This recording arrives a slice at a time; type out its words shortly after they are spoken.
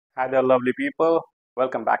Hi there, lovely people.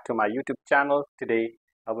 Welcome back to my YouTube channel. Today,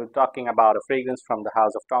 I will be talking about a fragrance from the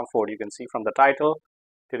house of Tom Ford. You can see from the title.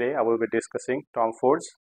 Today, I will be discussing Tom Ford's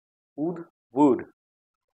Oud Wood.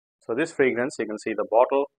 So, this fragrance, you can see the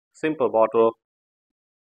bottle, simple bottle.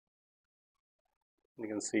 You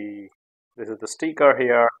can see this is the sticker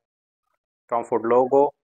here, Tom Ford logo.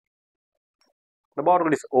 The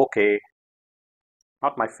bottle is okay,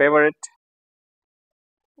 not my favorite,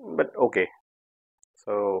 but okay.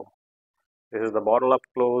 So, this is the bottle up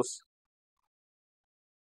close.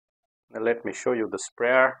 Now, let me show you the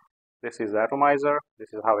sprayer. This is the atomizer.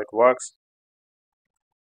 This is how it works.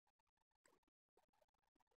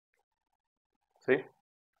 See,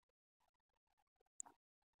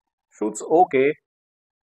 shoots okay,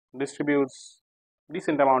 distributes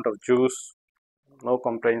decent amount of juice. No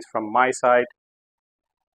complaints from my side.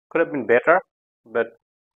 Could have been better, but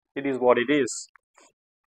it is what it is.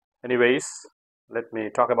 Anyways, let me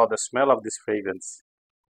talk about the smell of this fragrance.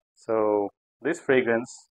 So this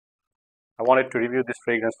fragrance, I wanted to review this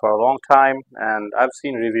fragrance for a long time, and I've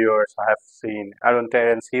seen reviewers. I have seen Aaron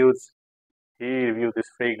Terence Hughes. He reviewed this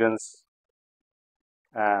fragrance,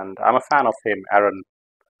 and I'm a fan of him, Aaron.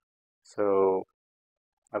 So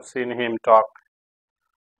I've seen him talk,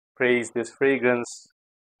 praise this fragrance,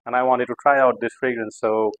 and I wanted to try out this fragrance.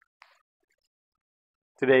 So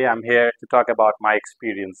today I'm here to talk about my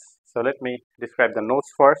experience. So let me describe the notes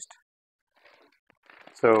first.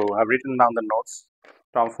 So I've written down the notes.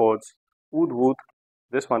 Tom Ford's Oud Wood.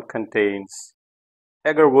 This one contains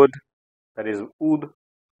agarwood, that is oud,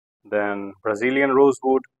 then Brazilian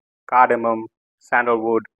rosewood, cardamom,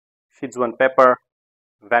 sandalwood, Szechuan pepper,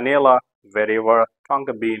 vanilla, vetiver,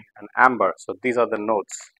 tonka bean, and amber. So these are the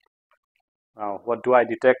notes. Now, what do I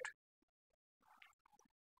detect?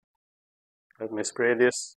 Let me spray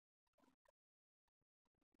this.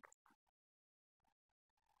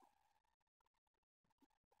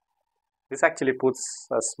 This actually puts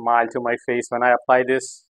a smile to my face when I apply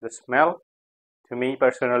this. The smell, to me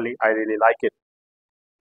personally, I really like it.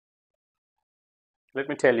 Let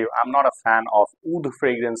me tell you, I'm not a fan of oud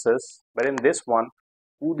fragrances, but in this one,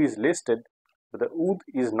 oud is listed, but the oud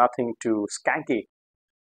is nothing too skanky,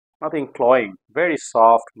 nothing cloying, very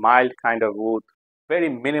soft, mild kind of oud, very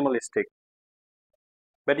minimalistic.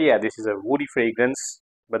 But yeah, this is a woody fragrance,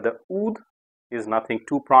 but the oud is nothing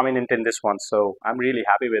too prominent in this one, so I'm really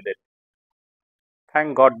happy with it.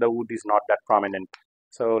 Thank God the oud is not that prominent.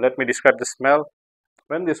 So let me describe the smell.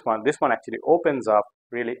 When this one actually opens up,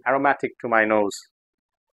 really aromatic to my nose.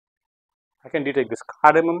 I can detect this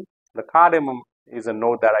cardamom. The cardamom is a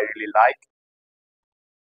note that I really like.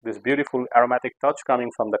 This beautiful aromatic touch coming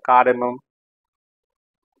from the cardamom.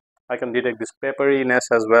 I can detect this pepperiness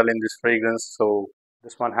as well in this fragrance. So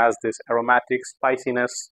this one has this aromatic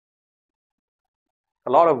spiciness,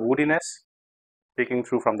 a lot of woodiness peeking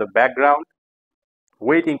through from the background,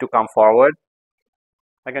 waiting to come forward.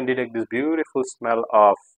 I can detect this beautiful smell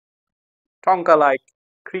of tonka-like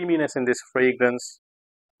creaminess in this fragrance.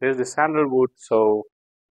 There's the sandalwood, so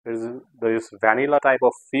there's vanilla type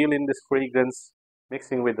of feel in this fragrance,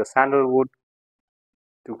 mixing with the sandalwood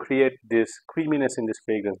to create this creaminess in this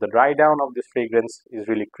fragrance. The dry down of this fragrance is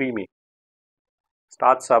really creamy.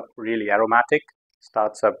 Starts up really aromatic,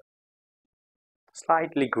 starts up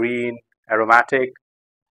slightly green, aromatic,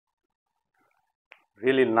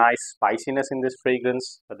 really nice spiciness in this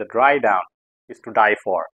fragrance. But the dry down is to die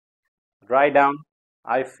for. Dry down,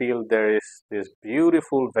 I feel there is this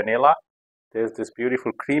beautiful vanilla. There's this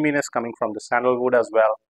beautiful creaminess coming from the sandalwood as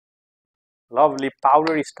well. Lovely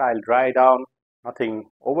powdery style dry down. Nothing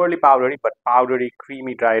overly powdery, but powdery,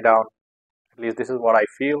 creamy dry down. At least this is what I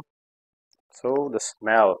feel. So the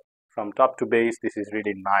smell from top to base, this is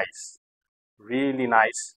really nice. Really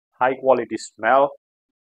nice, high quality smell.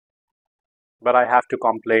 But I have to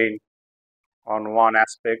complain on one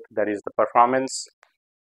aspect, that is the performance.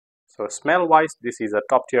 So smell wise, this is a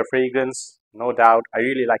top tier fragrance. No doubt, I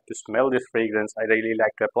really like to smell this fragrance. I really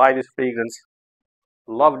like to apply this fragrance.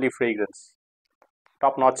 Lovely fragrance.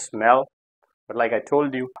 Top notch smell. But like I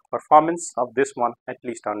told you, performance of this one, at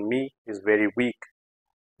least on me, is very weak.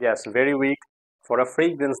 Yes, very weak for a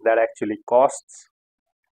fragrance that actually costs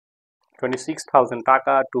 26,000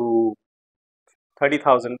 taka to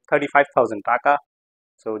 30,000, 35,000 taka.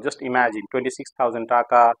 So just imagine 26,000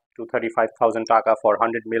 taka to 35,000 taka for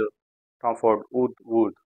 100 mil Tom Ford Oud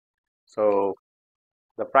Wood. So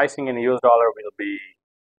the pricing in US dollar will be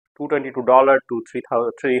 $222 to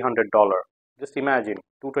 $300. Just imagine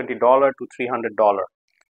 $220 to $300.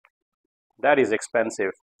 That is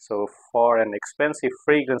expensive. So for an expensive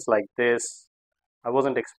fragrance like this, I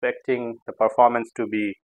wasn't expecting the performance to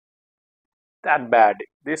be that bad.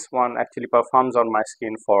 This one actually performs on my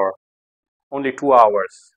skin for only 2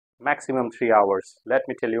 hours, maximum 3 hours. Let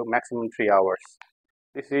me tell you, maximum 3 hours.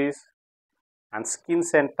 This is an skin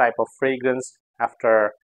scent type of fragrance.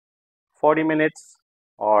 After 40 minutes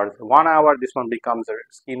or 1 hour, this one becomes a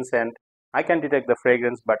skin scent. I can detect the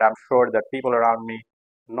fragrance, but I'm sure that people around me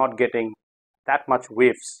not getting that much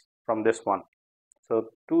whiffs from this one. So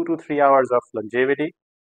 2 to 3 hours of longevity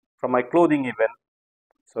from my clothing even.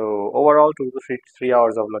 So overall 2 to 3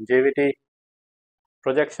 hours of longevity,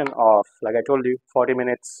 projection of, like I told you, 40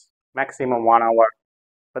 minutes, maximum 1 hour.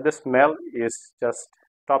 But the smell is just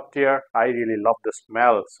top tier. I really love the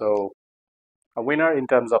smell. So a winner in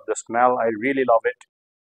terms of the smell, I really love it.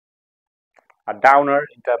 A downer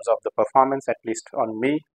in terms of the performance, at least on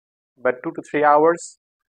me. But 2 to 3 hours,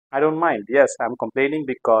 I don't mind. Yes, I'm complaining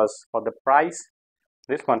because for the price,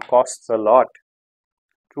 this one costs a lot.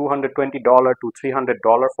 $220 to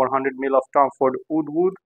 $300 for 100 ml of Tom Ford Oud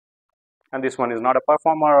Wood, and this one is not a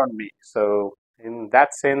performer on me. So in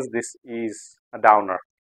that sense, this is a downer.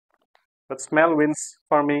 But smell wins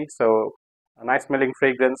for me. So a nice smelling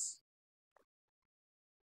fragrance.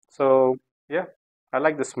 So yeah, I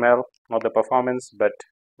like the smell, not the performance, but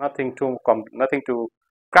nothing to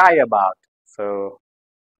cry about. So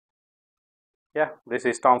yeah, this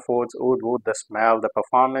is Tom Ford's Oud Wood. The smell, the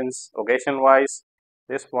performance, occasion wise,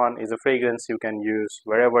 this one is a fragrance you can use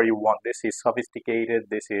wherever you want. This is sophisticated.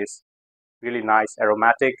 This is really nice,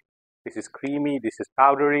 aromatic. This is creamy. This is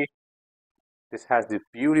powdery. This has this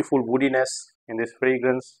beautiful woodiness in this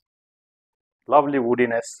fragrance. Lovely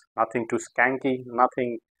woodiness. Nothing too skanky.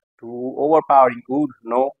 Nothing too overpowering oud.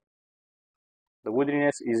 No, the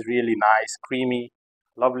woodiness is really nice, creamy,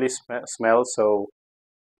 lovely smell. So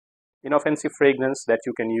inoffensive fragrance that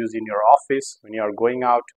you can use in your office when you are going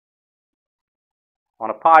out on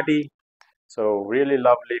a party. So really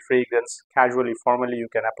lovely fragrance. Casually, formally, you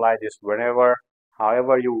can apply this whenever,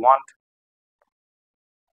 however you want.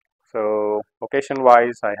 So occasion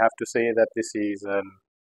wise, I have to say that this is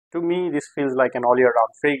to me this feels like an all year round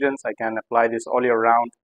fragrance. I can apply this all year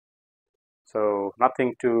round. So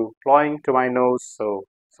nothing too cloying to my nose. So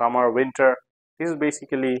summer, winter, this is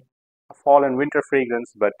basically a fall and winter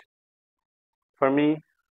fragrance, but for me,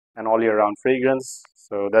 an all year round fragrance.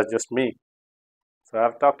 So that's just me. So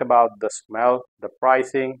I've talked about the smell, the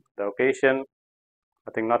pricing, the occasion.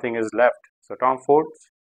 I think nothing is left. So Tom Ford's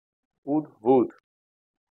Oud Wood.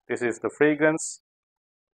 This is the fragrance.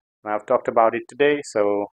 I've talked about it today.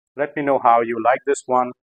 So let me know how you like this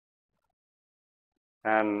one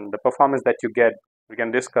and the performance that you get. We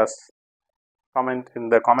can discuss. Comment in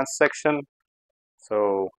the comments section.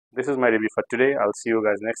 So this is my review for today. I'll see you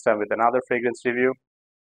guys next time with another fragrance review.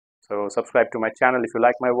 So subscribe to my channel if you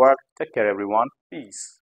like my work. Take care everyone.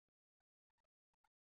 Peace.